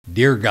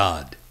Dear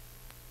God,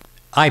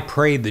 I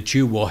pray that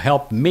you will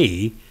help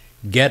me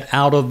get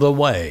out of the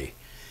way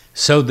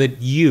so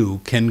that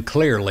you can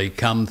clearly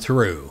come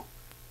through.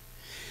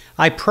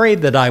 I pray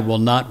that I will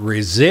not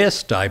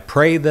resist. I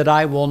pray that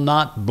I will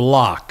not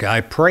block. I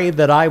pray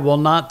that I will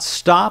not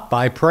stop.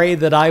 I pray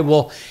that I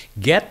will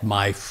get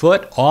my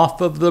foot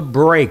off of the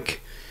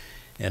brake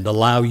and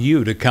allow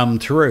you to come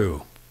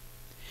through.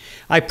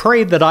 I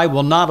pray that I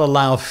will not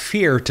allow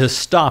fear to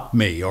stop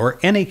me or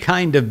any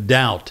kind of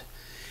doubt.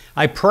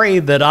 I pray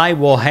that I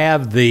will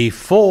have the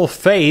full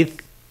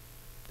faith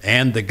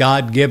and the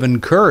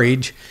God-given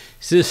courage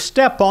to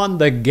step on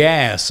the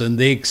gas and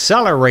the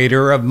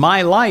accelerator of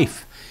my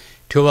life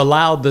to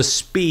allow the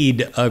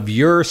speed of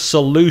your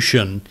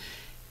solution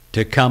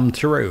to come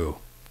through.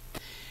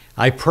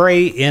 I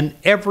pray in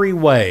every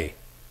way,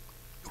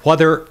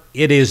 whether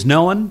it is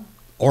known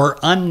or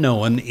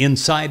unknown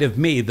inside of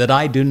me, that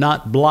I do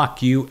not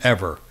block you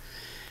ever,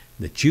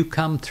 that you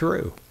come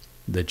through,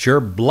 that your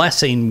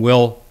blessing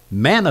will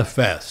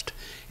manifest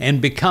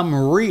and become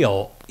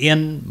real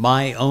in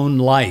my own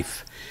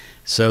life,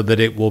 so that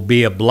it will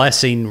be a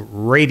blessing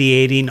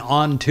radiating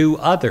onto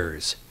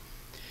others.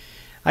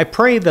 I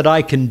pray that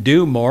I can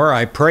do more.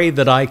 I pray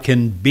that I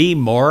can be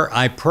more.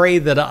 I pray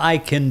that I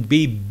can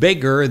be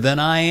bigger than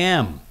I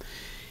am.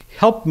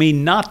 Help me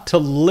not to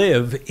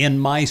live in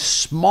my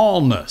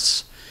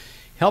smallness.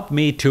 Help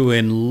me to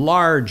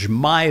enlarge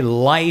my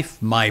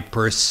life, my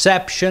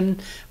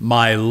perception,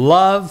 my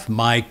love,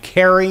 my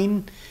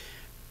caring.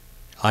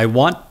 I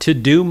want to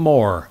do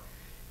more,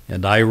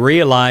 and I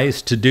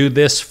realize to do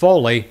this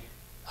fully,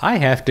 I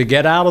have to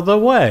get out of the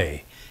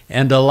way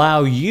and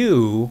allow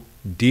you,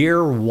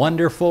 dear,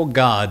 wonderful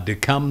God, to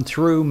come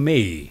through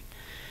me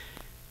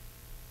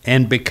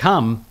and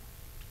become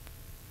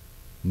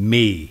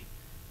me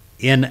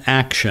in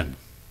action.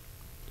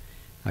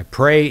 I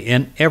pray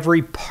in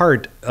every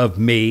part of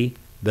me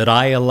that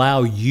I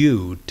allow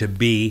you to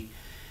be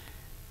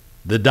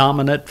the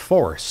dominant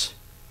force,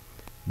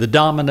 the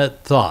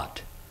dominant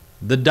thought,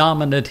 the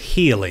dominant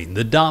healing,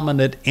 the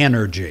dominant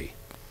energy.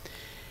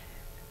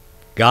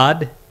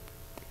 God,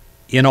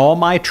 in all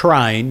my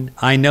trying,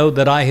 I know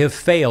that I have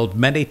failed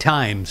many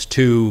times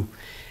to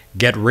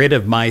get rid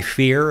of my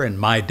fear and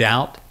my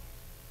doubt.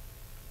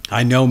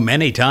 I know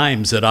many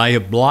times that I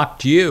have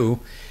blocked you,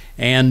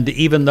 and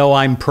even though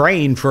I'm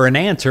praying for an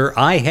answer,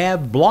 I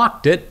have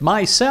blocked it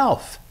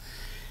myself.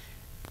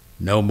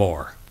 No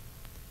more.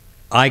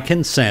 I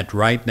consent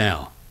right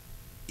now,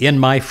 in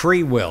my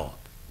free will,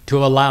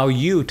 to allow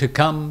you to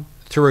come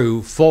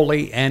through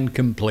fully and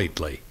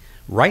completely.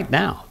 Right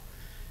now,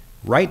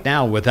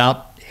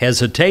 without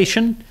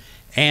hesitation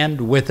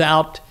and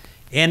without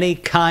any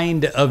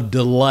kind of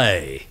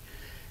delay.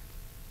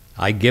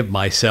 I give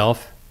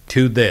myself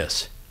to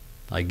this.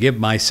 I give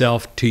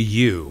myself to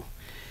you.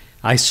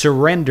 I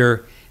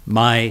surrender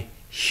my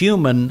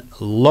human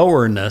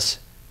lowerness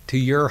to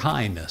your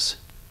highness.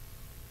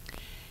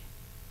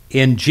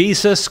 In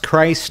Jesus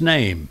Christ's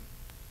name,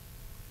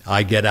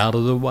 I get out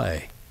of the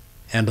way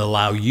and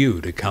allow you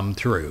to come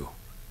through.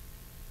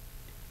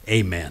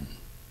 Amen.